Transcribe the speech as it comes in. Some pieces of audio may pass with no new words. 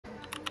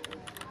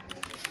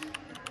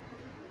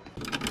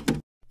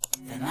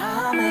Then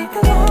I'll make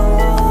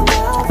love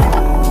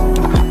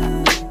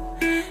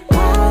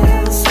while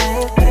you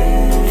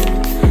sleeping,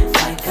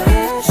 like a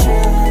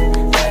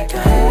Haitian, like a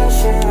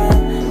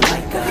Haitian,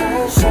 like a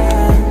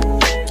Haitian.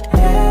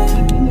 Yeah,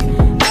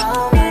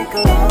 I'll make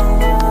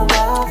love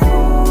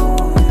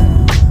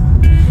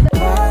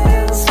while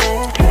you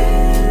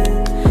sleeping,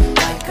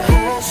 like a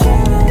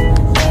Haitian,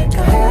 like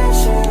a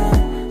Haitian.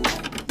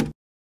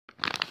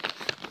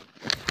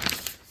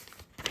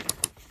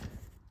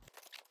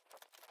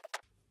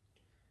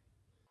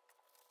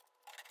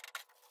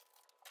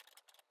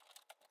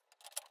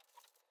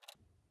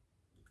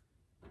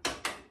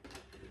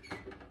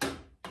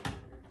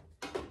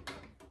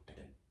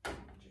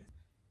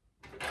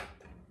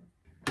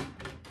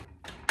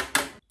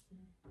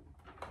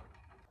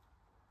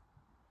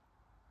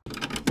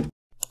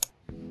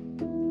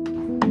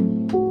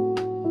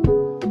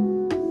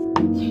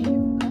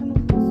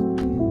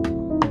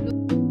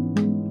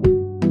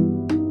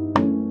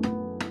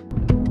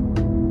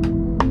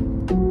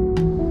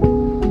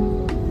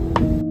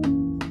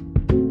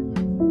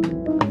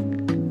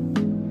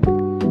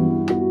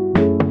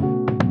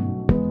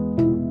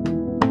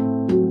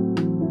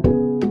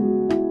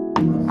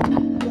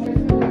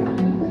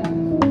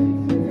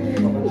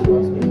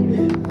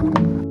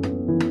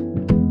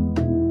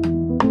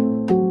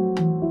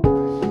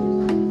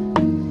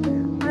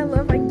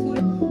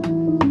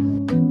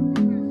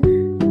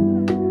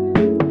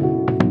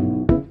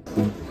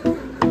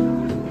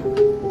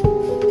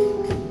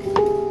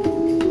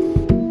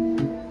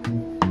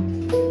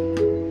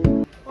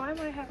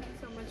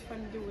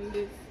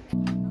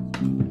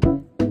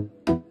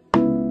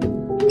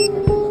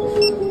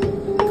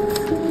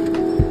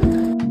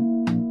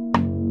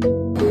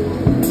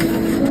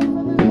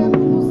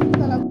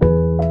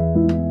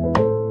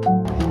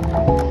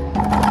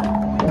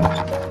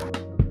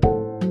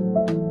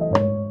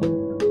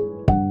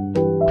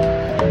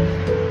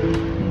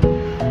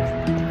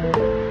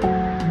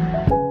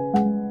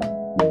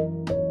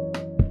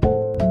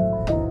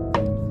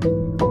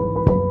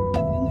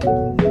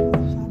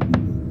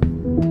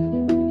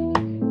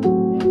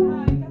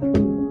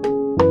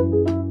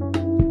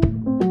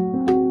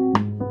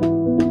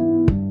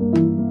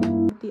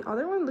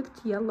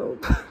 Yellow.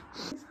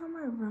 This is how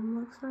my room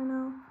looks right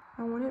now.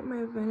 I wanted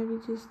my vanity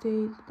to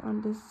stay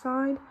on this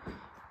side,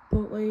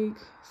 but like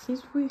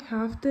since we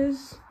have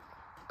this,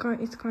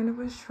 it's kind of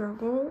a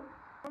struggle.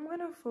 I'm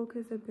gonna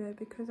focus a bit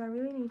because I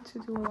really need to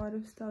do a lot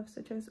of stuff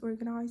such as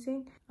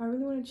organizing. I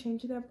really want to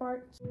change that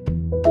part.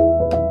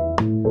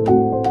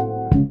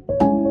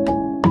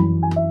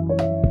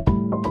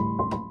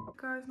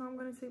 Guys, now I'm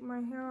gonna take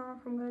my hair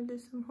off. I'm gonna do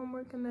some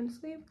homework and then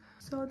sleep.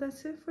 So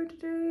that's it for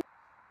today.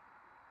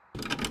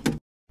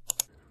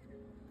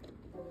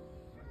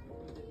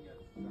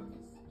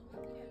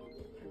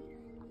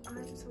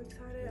 I'm so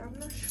excited. I'm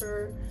not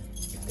sure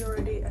if they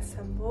already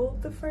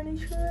assembled the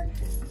furniture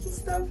and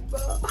stuff,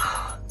 but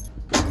oh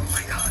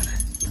my god.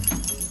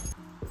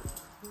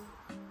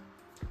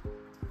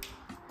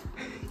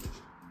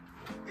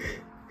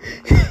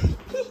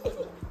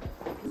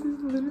 This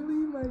is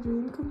literally my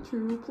dream come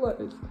true.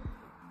 Plus,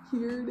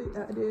 here they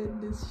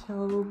added this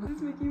shelf.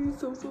 It's making me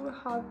so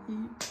happy.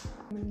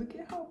 I mean, look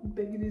at how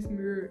big this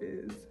mirror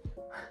is.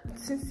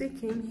 Since they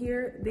came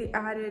here, they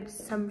added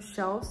some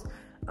shelves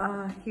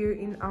here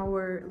in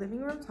our living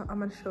room, so I'm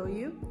gonna show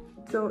you.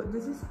 So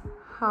this is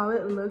how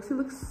it looks. It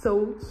looks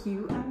so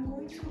cute. I'm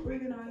going to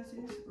organize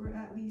this, or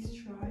at least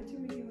try to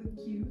make it look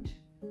cute.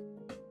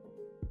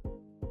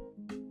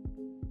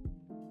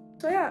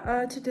 So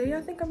yeah, today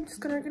I think I'm just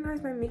gonna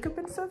organize my makeup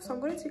and stuff. So I'm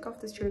gonna take off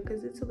this shirt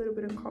because it's a little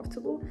bit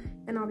uncomfortable,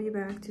 and I'll be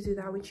back to do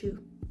that with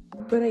you.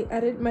 But I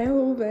added my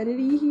whole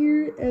vanity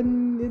here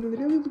and it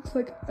literally looks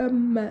like a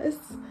mess.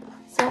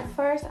 So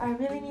first I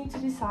really need to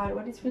decide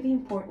what is really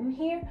important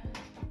here.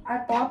 I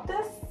bought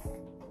this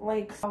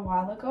like a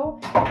while ago.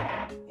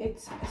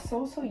 It's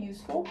so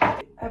useful.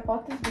 I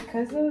bought this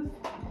because of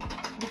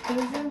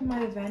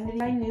my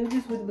vanity. I knew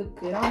this would look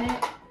good on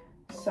it.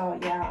 So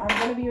yeah, I'm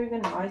gonna be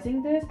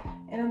organizing this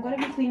and I'm gonna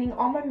be cleaning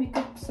all my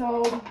makeup.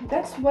 So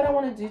that's what I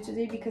want to do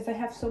today because I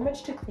have so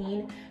much to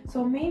clean.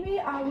 So maybe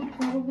I would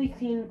probably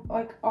clean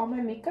like all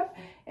my makeup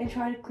and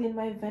try to clean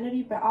my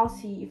vanity, but I'll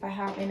see if I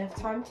have enough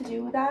time to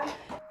do that.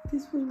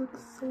 This will look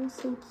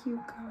so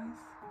cute, guys.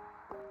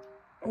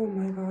 Oh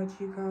my god,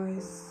 you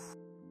guys.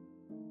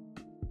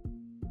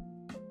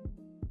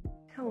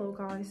 Hello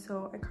guys,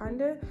 so I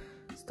kind of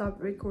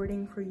stopped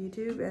recording for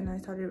YouTube and I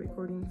started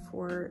recording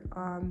for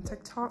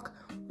TikTok.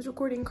 I was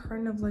recording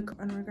kind of like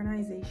an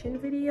organization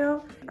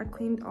video. I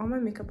cleaned all my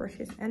makeup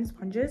brushes and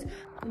sponges.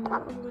 And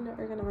now I'm gonna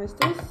organize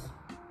this.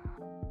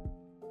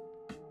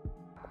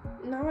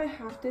 Now I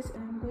have this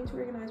and I'm going to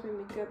organize my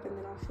makeup and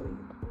then I'll show you.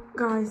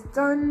 Guys,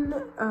 done.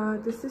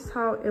 This is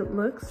how it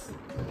looks.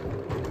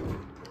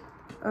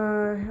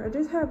 I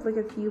just have like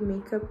a few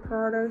makeup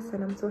products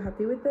and I'm so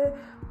happy with it,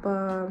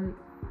 but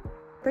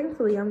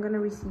Thankfully, I'm gonna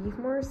receive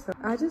more, so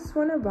I just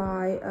want to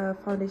buy a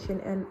foundation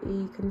and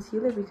a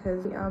concealer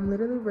because I'm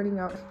literally running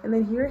out. And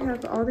then here I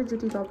have all the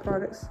Duty Bell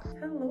products.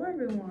 Hello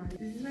everyone,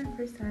 this is my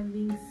first time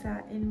being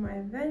sat in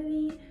my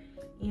vanity,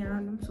 and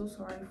I'm so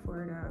sorry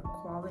for the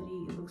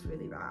quality. It looks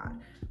really bad.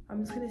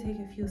 I'm just gonna take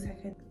a few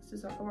seconds to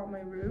talk about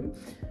my room.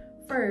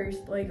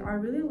 First, like, I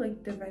really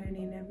like the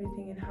vanity and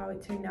everything and how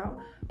it turned out.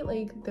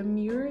 Like, the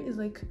mirror is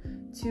like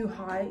too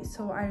high,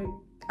 so I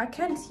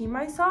can't see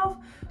myself,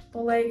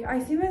 but like I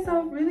see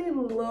myself really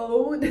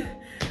low.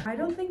 I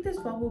don't think this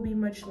vlog will be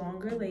much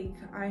longer. Like,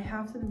 I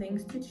have some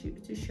things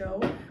to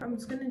show. I'm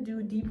just gonna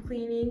do deep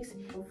cleanings.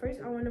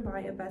 First, I want to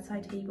buy a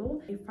bedside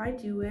table. If I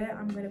do it,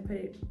 I'm gonna put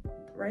it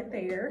right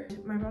there.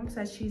 My mom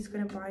says she's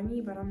gonna buy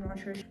me, but I'm not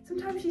sure.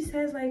 Sometimes she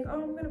says like,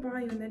 oh, I'm gonna buy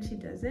you, and then she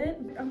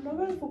doesn't. I'm not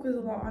gonna focus a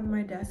lot on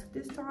my desk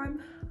this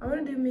time. I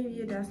want to do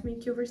maybe a desk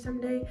makeover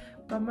someday,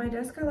 but my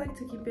desk, I like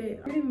to keep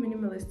it pretty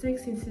minimalistic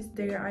since it's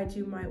there I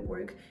do my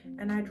work,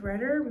 and I'd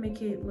rather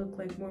make it look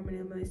like more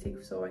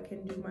minimalistic so I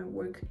can do my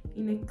work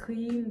in a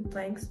clean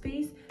blank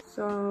space.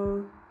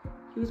 So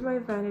here's my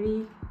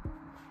vanity.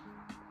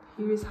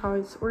 Here's how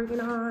it's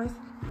organized.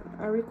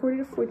 I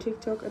recorded for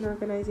TikTok an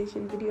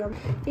organization video.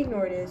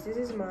 Ignore this. This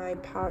is my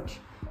pouch.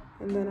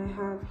 And then I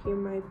have here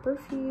my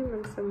perfume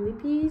and some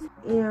lippies.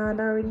 And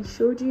I already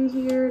showed you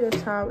here.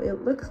 That's how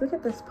it looks. Look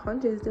at the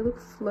sponges. They look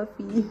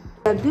fluffy.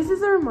 And this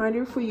is a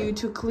reminder for you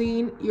to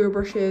clean your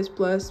brushes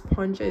plus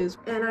sponges.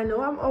 And I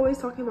know I'm always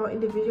talking about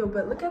individual,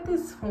 but look at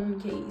this phone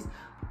case.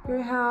 Here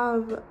I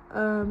have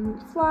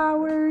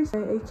flowers,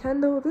 a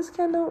candle. This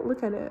candle,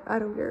 look at it. I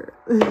don't care.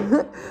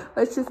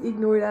 Let's just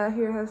ignore that.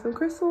 Here I have some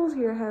crystals.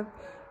 Here I have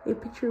a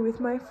picture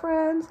with my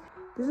friends.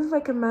 This is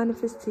like a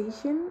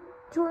manifestation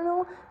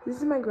journal. This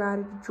is my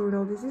gratitude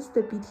journal. This is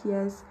the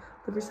BTS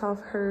Love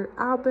Yourself Her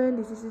album.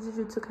 This is the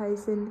Jujutsu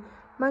Kaisen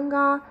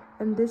manga,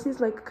 and this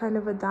is like kind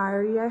of a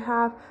diary I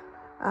have.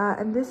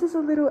 And this is a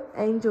little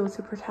angel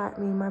to protect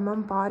me. My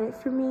mom bought it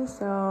for me,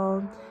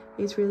 so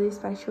it's really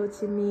special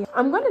to me.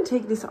 I'm gonna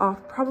take this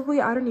off probably.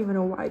 I don't even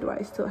know why do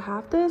I still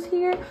have this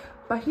here,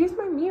 but here's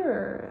my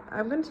mirror.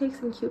 I'm gonna take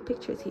some cute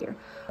pictures here.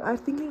 I'm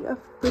thinking of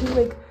putting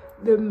like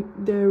the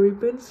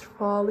ribbons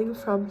falling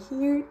from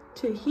here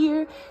to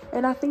here,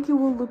 and I think it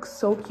will look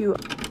so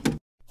cute.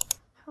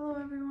 Hello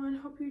everyone,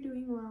 hope you're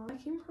doing well.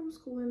 I came from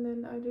school and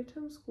then I did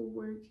some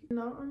schoolwork.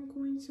 Now I'm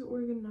going to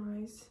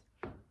organize.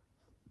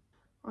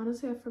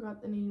 Honestly, I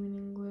forgot the name in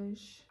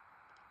English.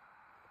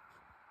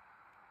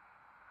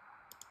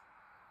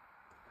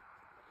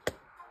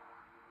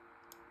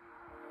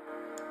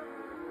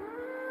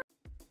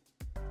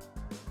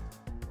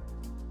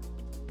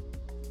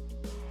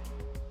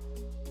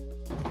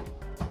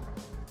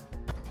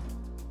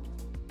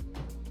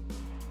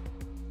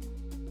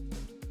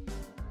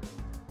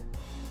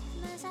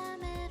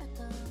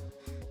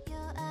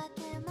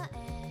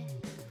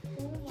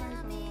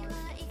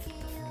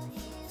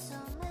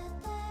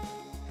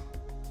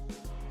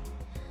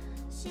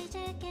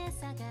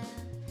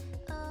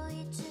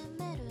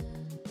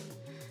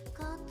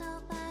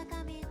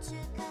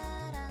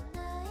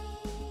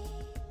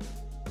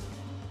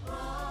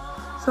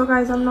 So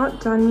guys, I'm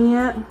not done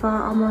yet, but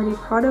I'm already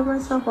proud of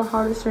myself for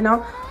how this turned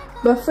out.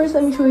 But first,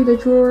 let me show you the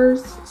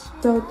drawers.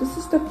 So this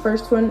is the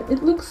first one.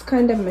 It looks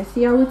kind of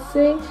messy, I would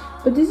say,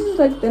 but this is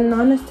like the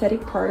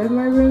non-aesthetic part of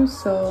my room.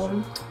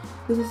 So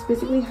this is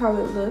basically how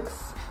it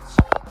looks.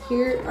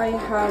 Here I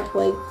have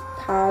like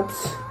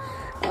pads,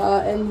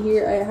 and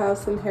here I have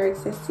some hair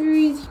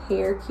accessories,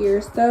 hair care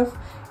stuff.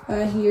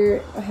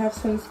 Here I have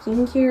some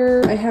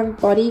skincare. I have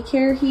body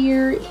care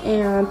here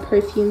and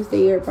perfumes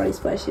there, body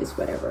splashes,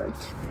 whatever.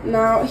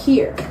 Now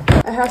here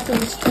I have some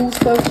school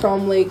stuff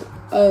from like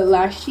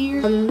last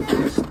year.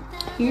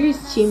 Here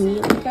is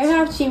Jimmy. Like, I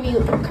have Jimmy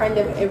kind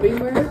of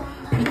everywhere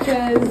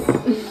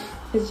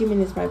because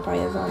Jimmy is my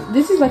bias on.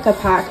 This is like a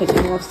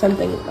packaging of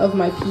something of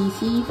my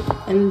PC,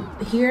 and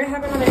here I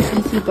have another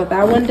PC, but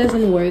that one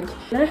doesn't work.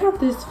 And I have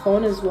this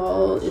phone as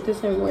well. It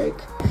doesn't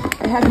work.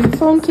 I have new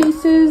phone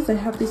cases. I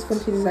have these phone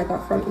cases I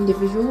got from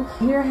Individual.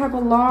 Here I have a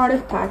lot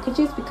of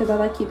packages because I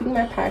like keeping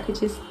my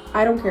packages.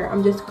 I don't care.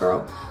 I'm just a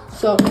girl.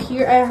 So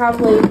here I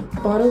have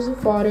like bottles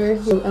of water,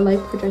 a light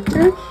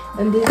projector,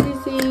 and this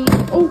is a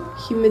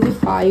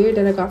humidifier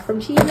that I got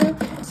from China.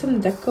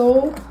 Some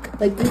deco.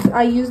 Like this,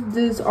 I used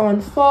this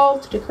on fall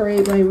to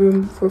decorate my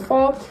room for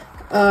fall,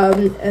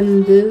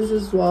 and this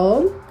as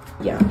well.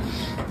 Yeah.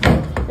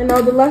 And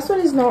now the last one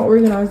is not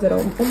organized at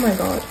all. Oh my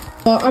god.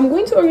 I'm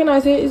going to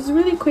organize it. It's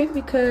really quick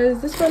because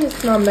this one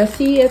is not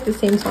messy at the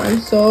same time.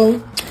 So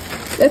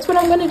that's what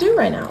I'm gonna do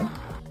right now.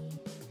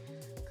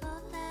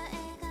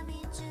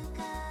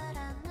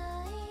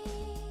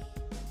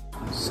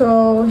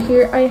 So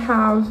here I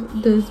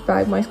have this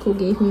bag my school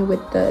gave me with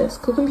the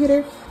school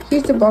computer.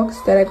 Here's the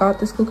box that I got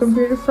the school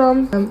computer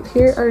from.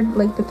 Here are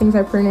like the things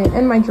I printed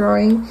and my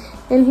drawing.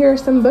 And here are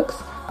some books,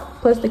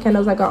 plus the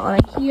candles I got on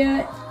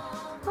IKEA.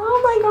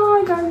 Oh my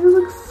god, guys, this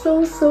looks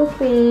so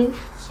clean.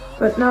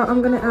 But now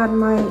I'm gonna add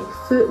my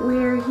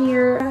footwear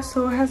here.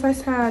 So as I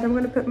said, I'm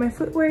gonna put my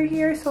footwear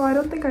here, so I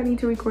don't think I need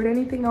to record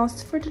anything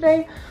else for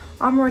today.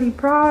 I'm already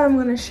proud. I'm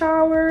gonna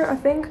shower. I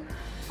think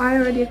I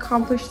already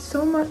accomplished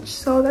so much.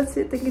 So that's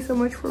it. Thank you so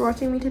much for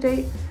watching me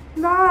today.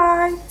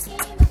 Bye.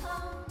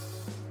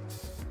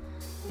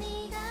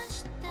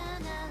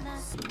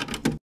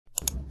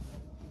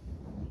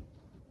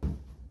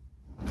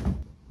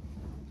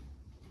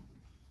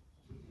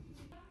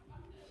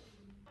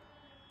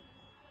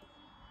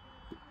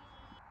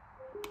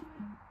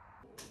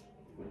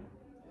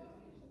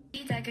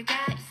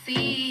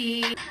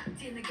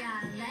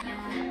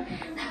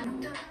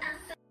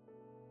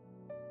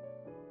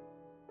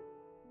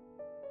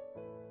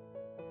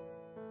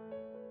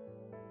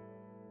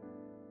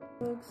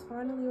 Looks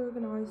finally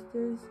organized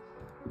this.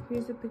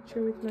 Here's a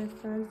picture with my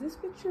friends. This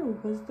picture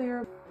was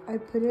there. I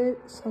put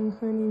it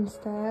Songhun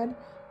instead,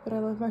 but I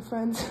love my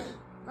friends.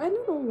 I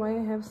don't know why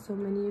I have so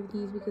many of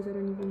these because I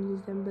don't even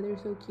use them, but they're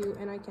so cute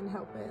and I can't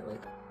help it.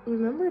 Like,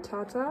 remember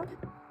Tata?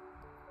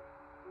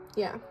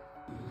 Yeah.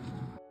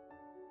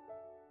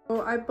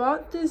 So I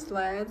bought these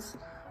LEDs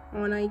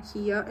on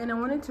ikea and I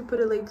wanted to put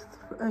it like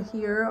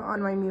here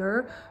on my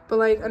mirror, but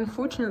like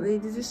unfortunately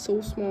this is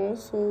so small,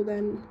 so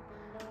then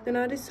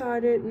I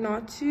decided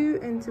not to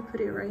and to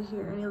put it right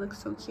here, and it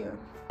looks so cute.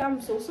 I'm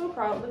so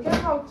proud. Look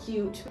at how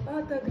cute.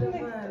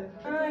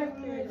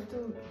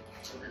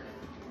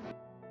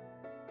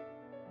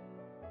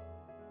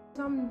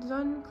 I'm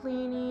done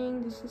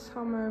cleaning. This is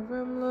how my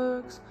room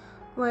looks.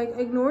 Like,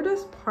 ignore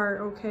this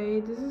part, okay?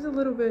 This is a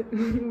little bit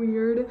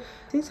weird.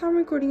 Since I'm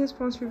recording a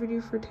sponsored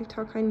video for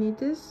TikTok, I need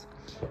this.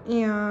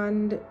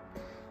 And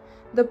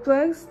the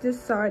plugs this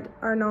side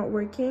are not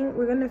working.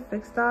 We're gonna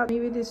fix that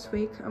maybe this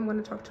week. I'm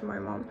gonna talk to my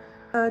mom.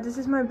 This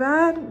is my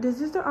bed.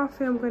 This is the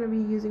outfit I'm gonna be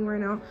using right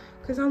now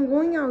because I'm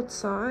going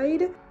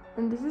outside.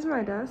 And this is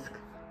my desk,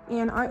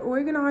 and I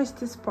organized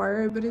this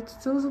part, but it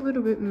still is a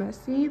little bit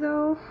messy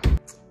though.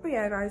 But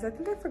yeah guys, I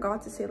think I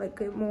forgot to say like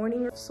good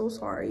morning. I'm so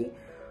sorry.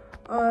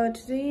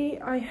 Today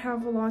I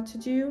have a lot to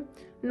do.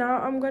 Now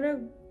I'm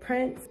gonna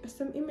print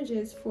some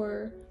images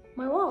for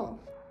my wall.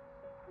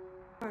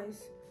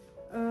 Guys,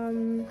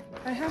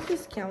 I have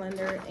this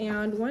calendar,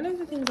 and one of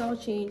the things I'll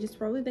change is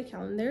probably the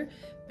calendar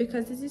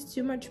because this is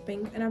too much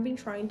pink, and I've been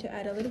trying to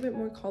add a little bit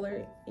more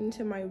color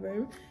into my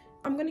room.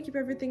 I'm gonna keep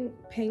everything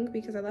pink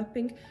because I love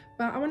pink,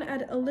 but I want to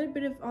add a little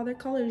bit of other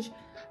colors.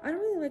 I don't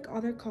really like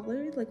other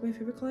colors. Like, my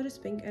favorite color is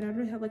pink, and I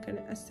don't have like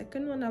a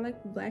second one. I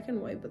like black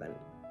and white, but then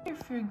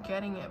if you're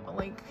getting it, but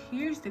like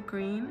here's the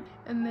green,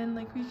 and then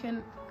like we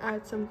can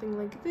add something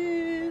like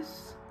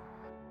this.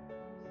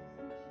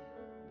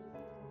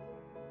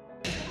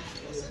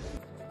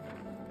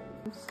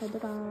 Say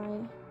bye,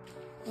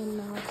 and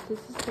now this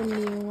is the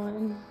new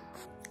one.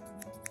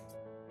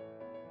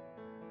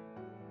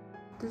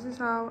 This is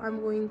how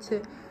I'm going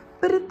to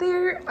put it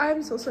there.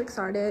 I'm so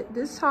excited.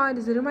 This side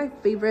is literally my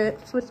favorite.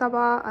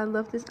 I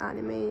love this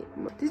anime.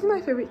 This is my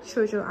favorite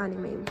shoujo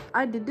anime.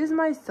 I did this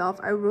myself.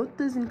 I wrote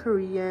this in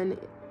Korean.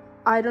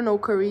 I don't know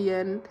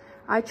Korean.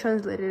 I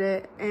translated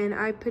it, and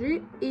I put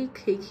it a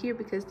cake here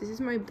because this is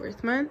my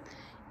birth month.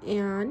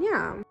 And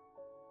yeah.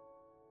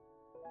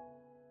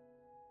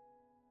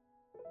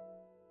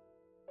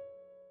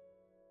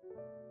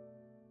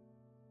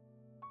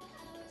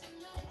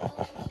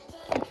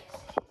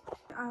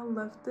 I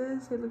love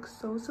this. It looks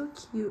so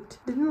cute.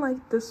 Didn't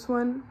like this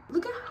one.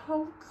 Look at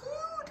how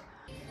cute.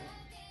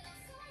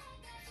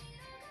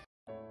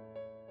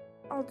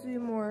 I'll do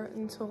more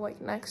until like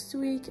next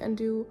week and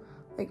do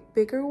like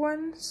bigger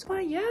ones.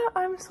 But yeah,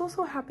 I'm so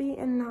happy,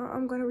 and now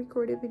I'm gonna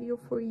record a video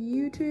for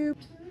YouTube.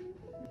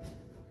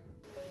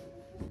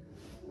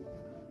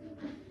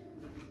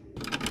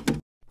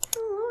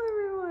 Hello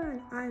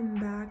everyone, I'm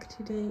back.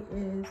 Today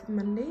is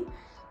Monday,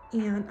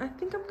 and I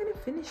think I'm gonna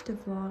finish the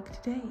vlog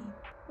today.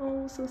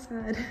 Oh, so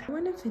sad. I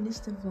want to finish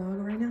the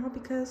vlog right now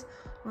because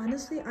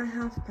honestly I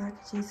have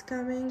packages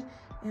coming,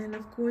 and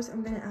of course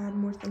I'm gonna add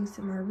more things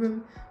to my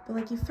room. But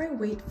like, if I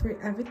wait for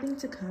everything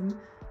to come,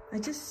 I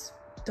just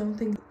don't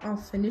think I'll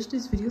finish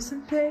this video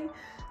someday.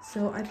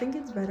 So I think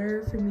it's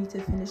better for me to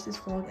finish this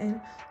vlog.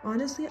 And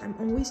honestly, I'm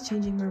always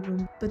changing my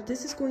room, but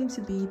this is going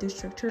to be the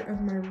structure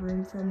of my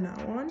room from now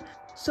on.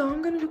 So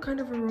I'm gonna do kind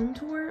of a room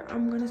tour.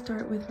 I'm gonna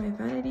start with my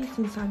vanity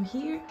since I'm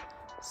here.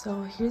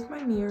 So here's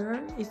my mirror.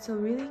 It's a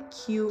really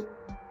cute,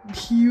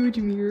 huge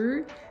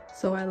mirror,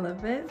 so I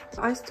love it.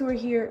 I store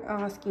here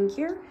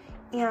skincare,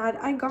 and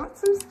I got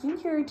some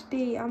skincare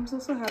today. I'm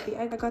so happy.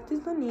 I got this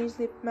Laneige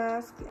lip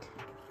mask,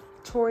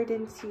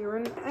 Jordan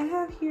serum. I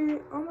have here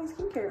all my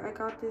skincare. I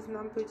got this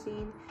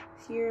Nambutin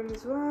serum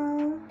as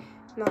well.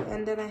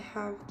 And then I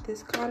have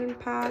this cotton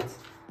pads.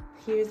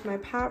 Here's my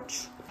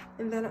pouch.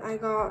 And then I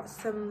got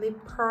some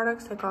lip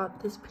products. I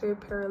got this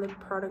Pure lip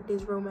product,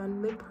 this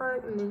Roman lip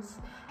product, and this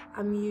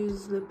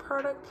Amuse lip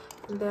product.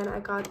 And then I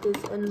got this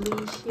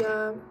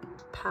Alicia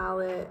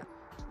palette,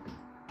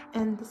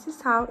 and this is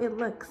how it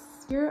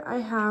looks. Here I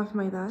have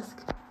my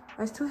desk.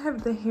 I still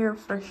have the hair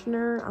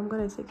freshener. I'm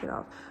gonna take it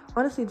off.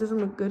 Honestly, it doesn't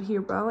look good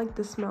here, but I like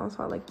the smell,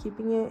 so I like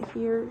keeping it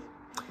here.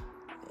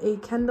 a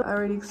candle. I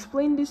already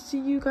explained this to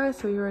you guys,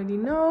 so you already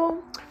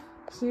know.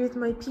 Here's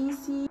my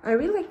PC. I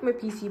really like my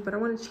PC, but I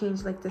want to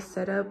change like the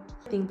setup.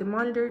 I think the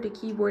monitor, the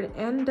keyboard,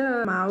 and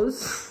the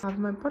mouse. I have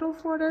my bottle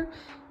of water,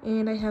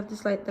 and I have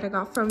this light that I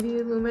got from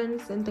Viva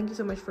Lumens. And thank you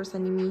so much for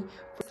sending me.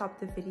 Stop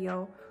the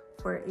video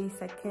for a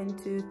second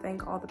to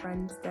thank all the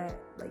friends that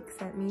like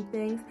sent me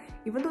things.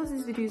 Even though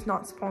this video is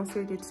not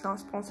sponsored, it's not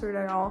sponsored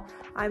at all.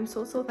 I'm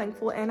so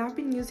thankful, and I've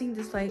been using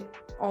this light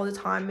all the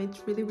time.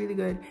 It's really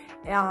good,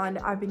 and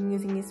I've been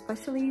using it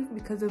especially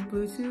because of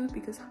Bluetooth,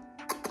 because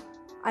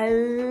I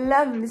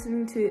love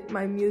listening to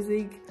my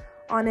music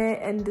on it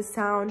and the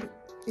sound.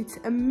 It's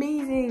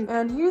amazing.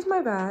 And here's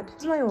my bed.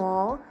 Here's my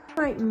wall.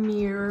 My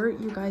mirror.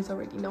 You guys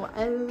already know.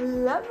 I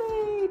love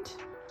it.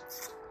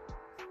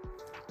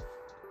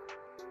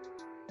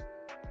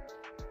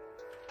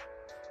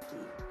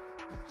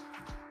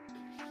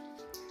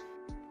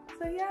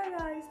 So yeah,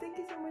 guys, thank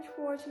you so much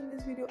for watching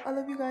this video. I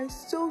love you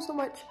guys so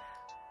much.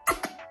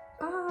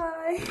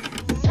 Bye.